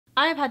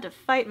I've had to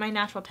fight my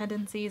natural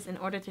tendencies in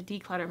order to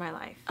declutter my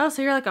life. Oh,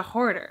 so you're like a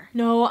hoarder.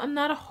 No, I'm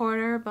not a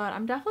hoarder, but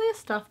I'm definitely a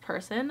stuffed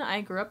person.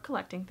 I grew up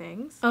collecting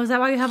things. Oh, is that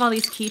why you have all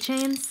these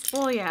keychains?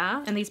 Well,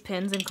 yeah. And these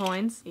pins and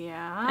coins?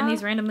 Yeah. And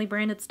these randomly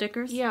branded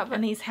stickers? Yeah, but...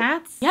 And these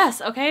hats?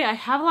 Yes, okay, I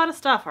have a lot of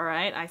stuff,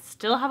 alright? I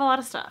still have a lot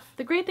of stuff.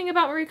 The great thing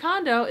about Marie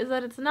Kondo is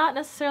that it's not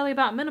necessarily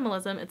about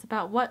minimalism, it's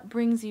about what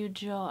brings you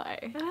joy.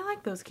 And I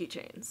like those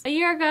keychains. A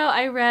year ago,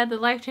 I read The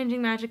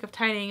Life-Changing Magic of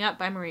Tidying Up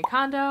by Marie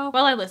Kondo.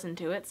 Well, I listened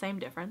to it, same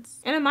difference.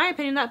 And in my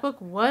opinion, that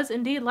book was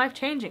indeed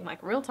life-changing,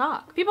 like real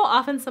talk. People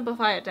often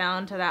simplify it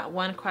down to that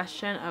one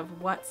question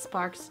of what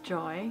sparks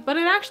joy, but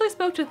it actually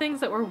spoke to things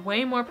that were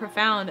way more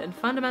profound and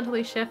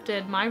fundamentally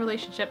shifted my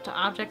relationship to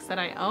objects that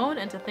I own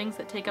and to things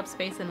that take up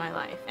space in my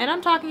life. And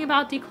I'm talking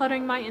about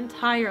decluttering my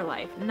entire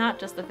life, not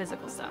just the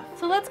physical stuff.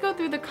 So let's go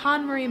through the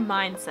KonMari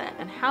mindset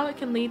and how it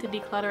can lead to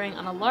decluttering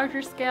on a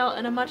larger scale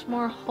in a much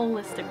more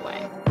holistic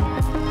way.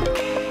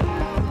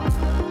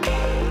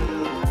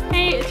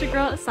 Hey, it's your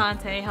girl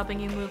Asante, helping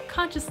you move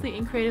consciously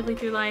and creatively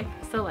through life,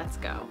 so let's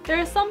go. There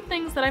are some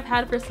things that I've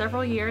had for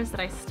several years that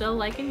I still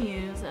like and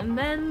use, and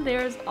then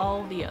there's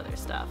all the other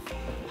stuff.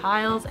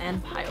 Piles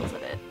and piles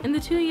of it. In the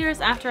 2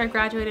 years after I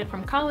graduated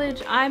from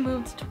college, I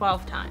moved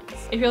 12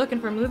 times. If you're looking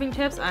for moving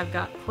tips, I've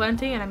got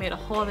plenty, and I made a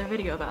whole other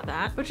video about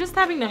that. But just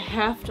having to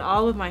heft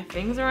all of my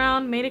things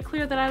around made it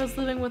clear that I was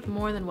living with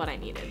more than what I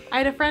needed. I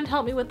had a friend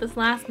help me with this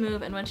last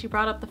move, and when she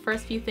brought up the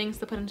first few things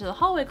to put into the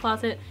hallway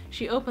closet,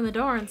 she opened the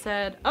door and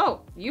said, "Oh,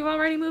 you've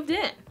already moved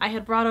in." I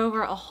had brought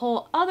over a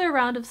whole other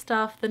round of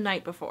stuff the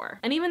night before.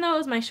 And even though it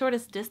was my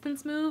shortest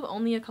distance move,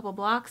 only a couple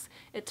blocks,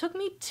 it took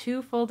me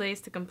 2 full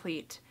days to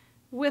complete,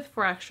 with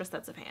 4 extra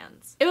sets of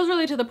hands. It was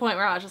really to the point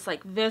where I was just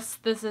like, this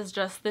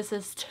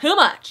is too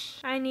much.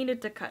 I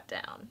needed to cut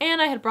down.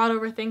 And I had brought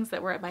over things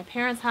that were at my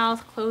parents'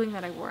 house, clothing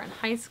that I wore in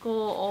high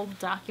school, old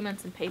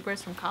documents and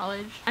papers from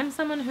college. I'm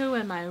someone who,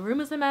 when my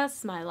room is a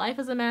mess, my life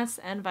is a mess,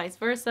 and vice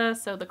versa,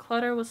 so the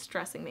clutter was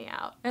stressing me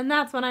out. And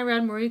that's when I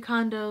read Marie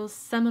Kondo's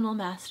seminal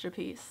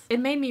masterpiece. It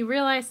made me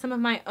realize some of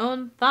my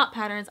own thought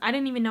patterns I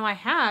didn't even know I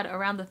had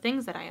around the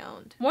things that I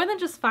owned. More than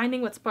just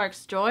finding what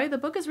sparks joy, the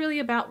book is really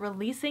about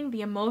releasing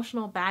the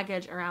emotional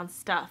baggage around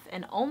stuff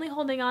and only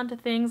holding on to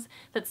things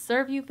that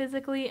serve you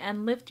physically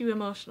and lift you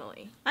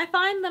emotionally. I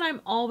find that I'm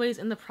always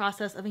in the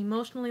process of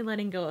emotionally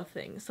letting go of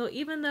things, so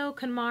even though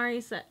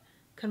KonMari said,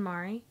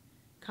 KonMari?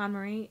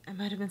 I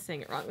might have been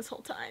saying it wrong this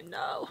whole time,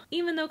 no.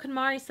 Even though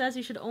KonMari says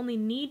you should only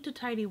need to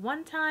tidy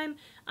one time,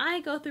 I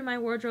go through my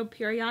wardrobe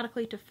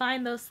periodically to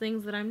find those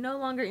things that I'm no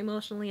longer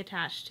emotionally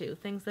attached to,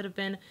 things that have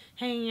been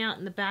hanging out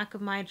in the back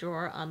of my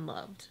drawer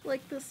unloved.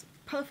 Like this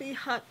puffy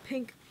hot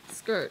pink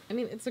skirt. I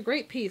mean, it's a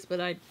great piece, but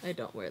I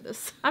don't wear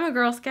this. I'm a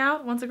Girl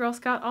Scout. Once a Girl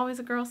Scout, always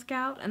a Girl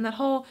Scout. And that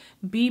whole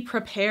be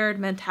prepared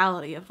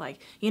mentality of like,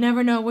 you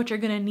never know what you're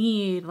gonna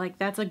need. Like,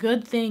 that's a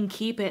good thing.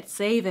 Keep it,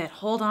 save it,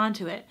 hold on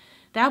to it.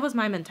 That was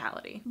my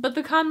mentality. But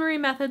the KonMari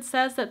method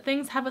says that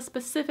things have a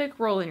specific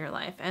role in your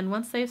life, and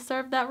once they've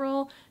served that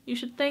role, you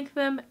should thank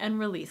them and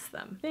release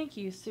them. Thank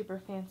you,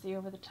 super fancy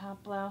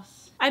over-the-top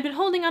blouse. I'd been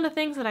holding on to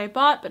things that I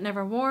bought but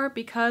never wore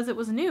because it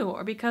was new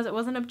or because it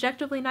was an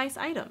objectively nice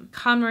item.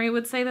 KonMari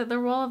would say that the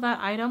role of that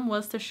item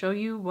was to show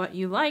you what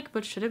you like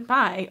but shouldn't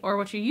buy, or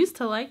what you used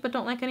to like but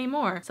don't like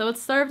anymore. So it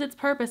served its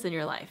purpose in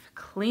your life.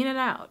 Clean it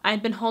out.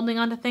 I'd been holding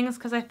on to things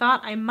because I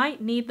thought I might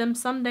need them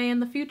someday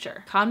in the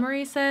future.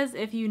 KonMari says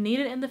if you need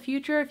it in the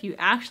future, if you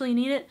actually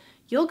need it,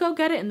 you'll go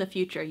get it in the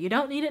future. You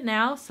don't need it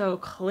now, so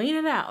clean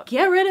it out.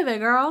 Get rid of it,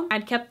 girl.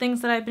 I'd kept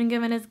things that I'd been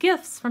given as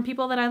gifts from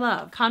people that I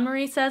love.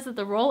 KonMari says that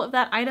the role of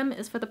that item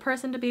is for the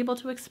person to be able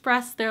to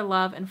express their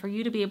love and for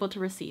you to be able to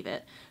receive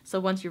it. So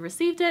once you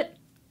received it,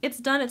 it's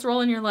done its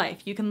role in your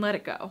life. You can let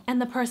it go.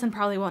 And the person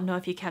probably won't know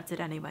if you kept it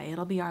anyway.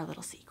 It'll be our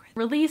little secret.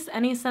 Release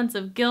any sense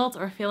of guilt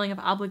or feeling of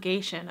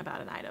obligation about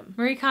an item.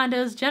 Marie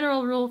Kondo's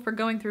general rule for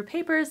going through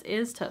papers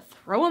is to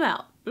throw them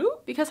out. Ooh.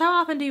 Because how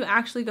often do you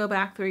actually go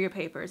back through your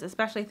papers,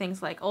 especially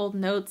things like old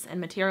notes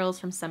and materials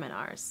from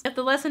seminars? If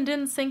the lesson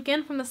didn't sink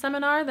in from the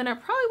seminar, then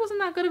it probably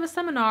wasn't that good of a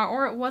seminar,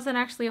 or it wasn't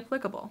actually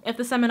applicable. If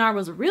the seminar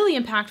was really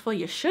impactful,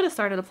 you should have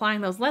started applying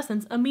those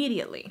lessons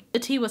immediately. The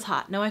tea was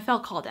hot. No, I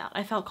felt called out.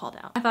 I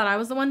thought I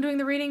was the one doing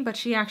the reading, but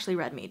she actually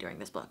read me during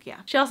this book,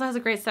 yeah. She also has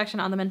a great section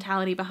on the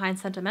mentality behind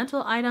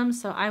sentimental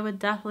items, so I would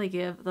definitely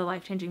give The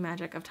Life-Changing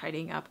Magic of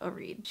Tidying Up a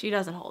read. She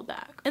doesn't hold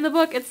back. In the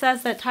book, it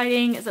says that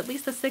tidying is at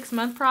least a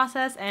 6-month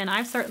process, and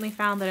I've certainly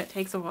found that it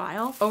takes a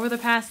while. Over the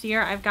past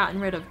year, I've gotten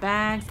rid of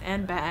bags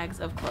and bags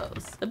of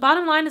clothes. The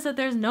bottom line is that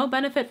there's no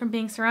benefit from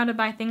being surrounded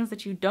by things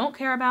that you don't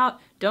care about,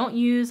 don't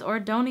use, or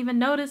don't even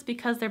notice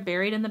because they're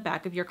buried in the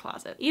back of your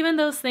closet. Even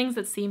those things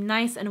that seem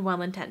nice and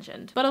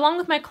well-intentioned. But along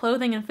with my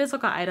clothing and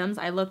physical items,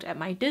 I looked at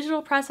my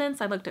digital presence,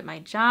 I looked at my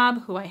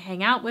job, who I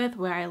hang out with,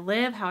 where I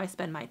live, how I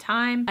spend my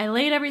time. I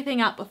laid everything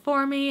out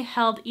before me,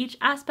 held each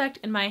aspect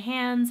in my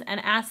hands, and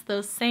asked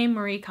those same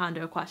Marie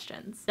Kondo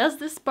questions. Does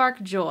this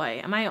spark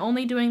joy? Am I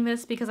only doing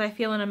this because I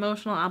feel an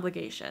emotional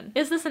obligation?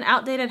 Is this an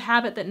outdated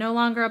habit that no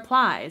longer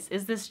applies?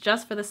 Is this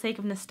just for the sake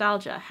of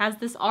nostalgia? Has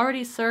this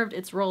already served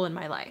its role in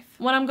my life?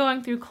 when I'm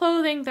going through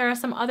clothing, there are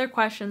some other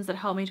questions that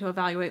help me to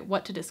evaluate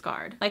what to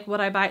discard. Like,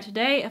 would I buy it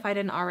today if I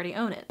didn't already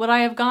own it? Would I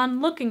have gone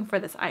looking for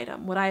this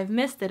item? Would I have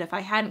missed it if I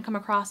hadn't come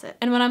across it?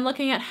 And when I'm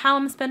looking at how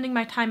I'm spending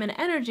my time and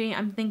energy,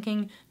 I'm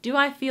thinking, do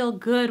I feel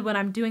good when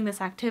I'm doing this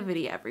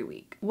activity every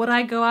week? Would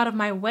I go out of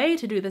my way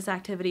to do this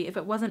activity if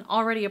it wasn't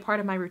already a part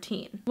of my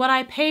routine? Would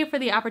I pay for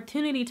the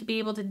opportunity to be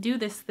able to do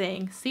this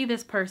thing, see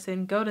this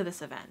person, go to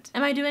this event?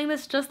 Am I doing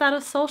this just out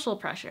of social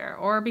pressure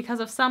or because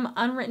of some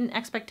unwritten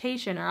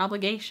expectation or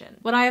obligation?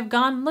 Would I have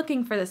gone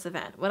looking for this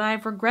event? Would I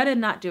have regretted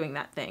not doing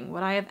that thing?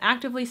 Would I have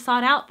actively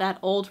sought out that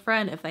old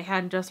friend if they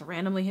hadn't just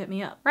randomly hit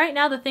me up? Right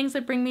now, the things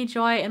that bring me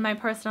joy in my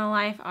personal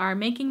life are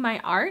making my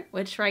art,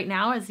 which right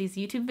now is these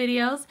YouTube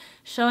videos,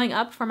 showing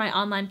up for my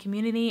online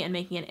community and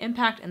making an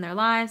impact in their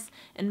lives,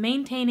 and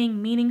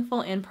maintaining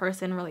meaningful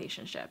in-person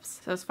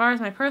relationships. So as far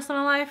as my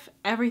personal life,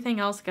 everything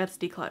else gets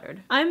decluttered.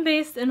 I'm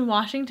based in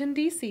Washington,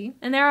 D.C.,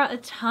 and there are a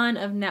ton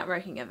of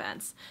networking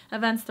events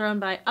thrown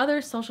by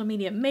other social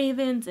media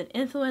mavens and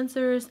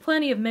influencers,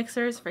 plenty of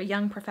mixers for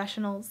young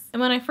professionals.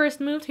 And when I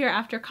first moved here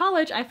after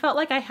college, I felt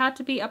like I had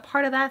to be a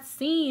part of that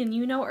scene,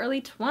 you know,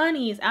 early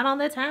 20s, out on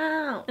the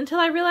town. Until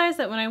I realized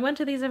that when I went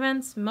to these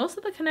events, most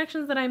of the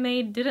connections that I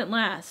made didn't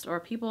last, or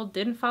people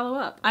didn't follow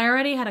up. I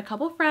already had a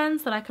couple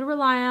friends that I could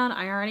rely on,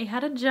 I already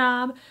had a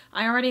job,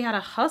 I already had a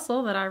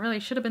hustle that I really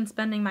should have been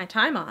spending my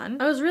time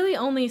on. I was really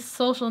only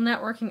social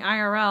networking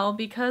IRL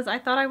because I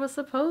thought I was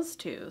supposed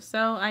to,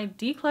 so I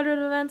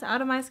decluttered events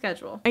out of my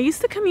schedule. I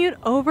used to commute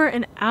over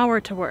an hour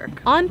to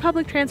work on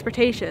public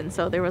transportation,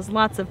 so there was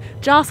lots of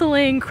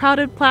jostling,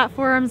 crowded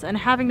platforms, and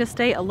having to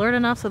stay alert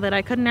enough so that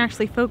I couldn't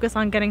actually focus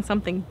on getting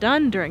something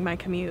done during my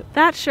commute.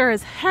 That sure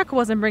as heck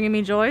wasn't bringing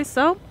me joy,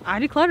 so I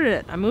decluttered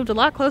it. I moved a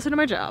lot closer to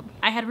my job.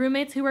 I had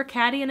roommates who were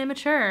catty and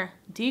immature.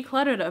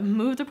 Decluttered them,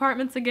 moved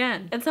apartments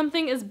again. And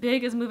something as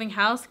big as moving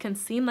house can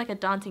seem like a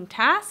daunting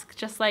task,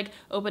 just like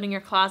opening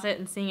your closet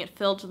and seeing it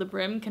filled to the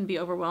brim can be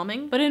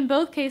overwhelming. But in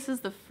both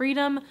cases, the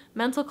freedom,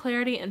 mental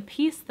clarity, and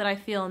peace that I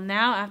feel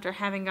now after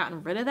having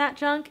gotten rid of that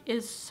junk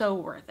is so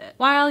worth it.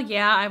 While,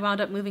 yeah, I wound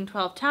up moving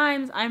 12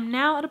 times, I'm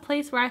now at a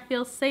place where I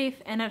feel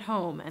safe and at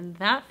home, and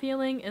that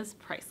feeling is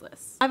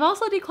priceless. I've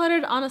also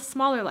decluttered on a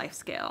smaller life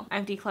scale.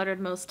 I've decluttered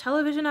most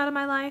television out of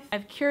my life.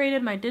 I've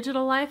curated my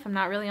digital life. I'm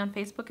not really on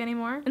Facebook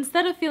anymore.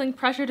 Instead of feeling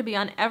pressure to be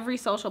on every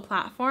social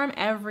platform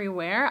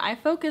everywhere, I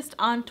focused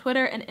on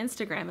Twitter and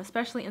Instagram,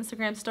 especially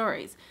Instagram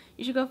stories.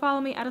 You should go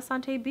follow me at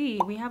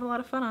AsanteB. We have a lot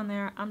of fun on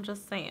there, I'm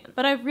just saying.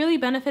 But I've really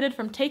benefited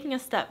from taking a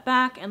step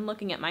back and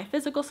looking at my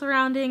physical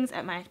surroundings,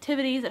 at my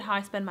activities, at how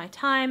I spend my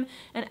time,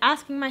 and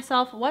asking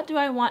myself, what do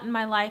I want in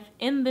my life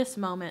in this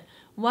moment?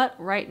 What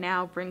right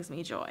now brings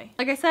me joy?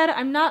 Like I said,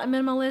 I'm not a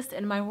minimalist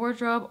in my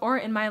wardrobe or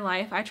in my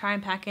life. I try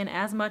and pack in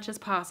as much as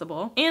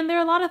possible. And there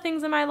are a lot of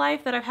things in my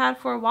life that I've had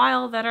for a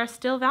while that are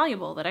still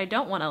valuable that I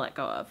don't want to let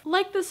go of.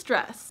 Like this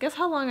dress. Guess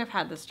how long I've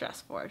had this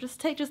dress for? Just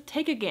take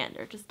a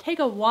gander. Just take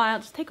a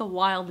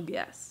wild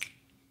guess.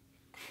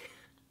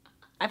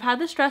 I've had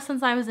this dress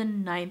since I was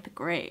in 9th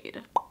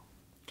grade.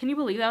 Can you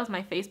believe that was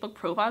my Facebook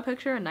profile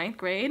picture in 9th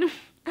grade?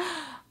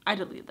 I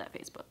deleted that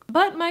Facebook.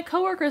 But my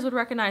coworkers would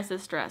recognize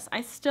this dress.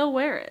 I still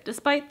wear it.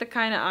 Despite the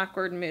kind of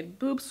awkward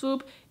mid-boob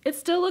swoop, it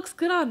still looks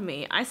good on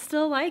me. I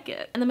still like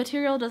it. And the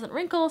material doesn't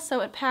wrinkle,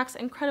 so it packs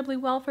incredibly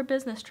well for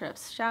business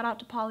trips. Shout out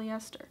to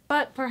polyester.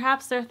 But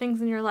perhaps there are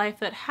things in your life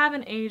that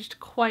haven't aged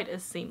quite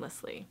as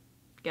seamlessly.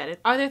 Get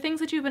it? Are there things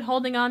that you've been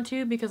holding on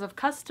to because of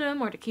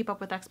custom or to keep up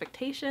with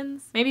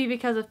expectations? Maybe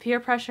because of peer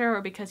pressure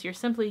or because you're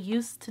simply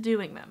used to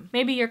doing them.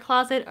 Maybe your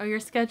closet or your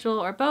schedule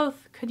or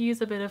both could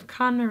use a bit of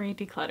KonMari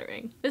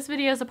decluttering. This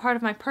video is a part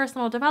of my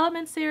personal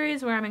development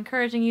series where I'm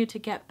encouraging you to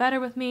get better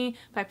with me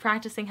by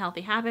practicing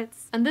healthy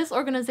habits. And this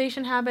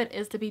organization habit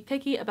is to be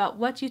picky about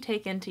what you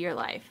take into your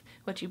life.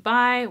 What you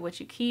buy, what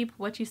you keep,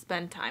 what you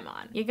spend time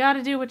on. You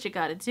gotta do what you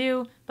gotta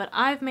do, but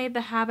I've made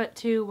the habit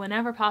to,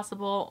 whenever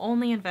possible,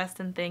 only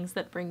invest in things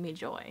that bring me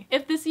joy.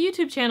 If this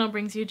YouTube channel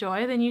brings you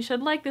joy, then you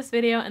should like this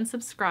video and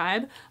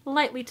subscribe.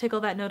 Lightly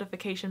tickle that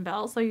notification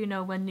bell so you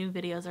know when new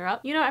videos are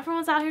up. You know,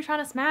 everyone's out here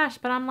trying to smash,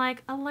 but I'm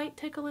like, a light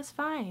tickle is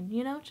fine,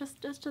 you know?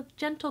 Just a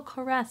gentle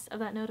caress of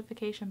that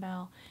notification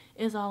bell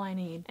is all I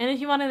need. And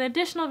if you want an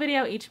additional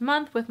video each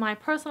month with my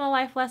personal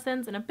life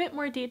lessons in a bit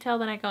more detail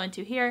than I go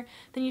into here,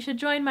 then you should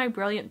join my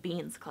Brilliant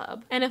Beans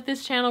Club. And if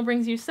this channel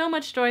brings you so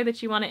much joy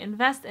that you want to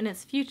invest in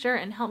its future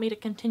and help me to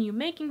continue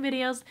making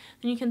videos,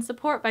 then you can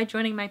support by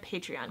joining my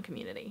Patreon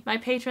community. My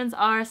patrons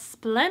are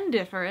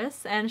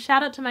splendiferous, and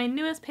shout out to my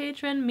newest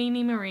patron,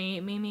 Mimi Marie.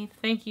 Mimi,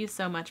 thank you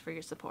so much for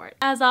your support.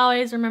 As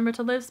always, remember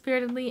to live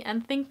spiritedly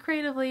and think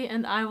creatively,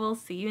 and I will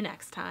see you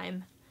next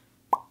time.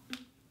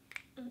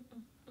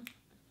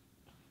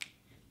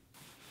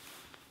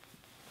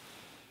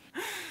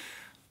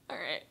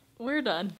 Alright, we're done.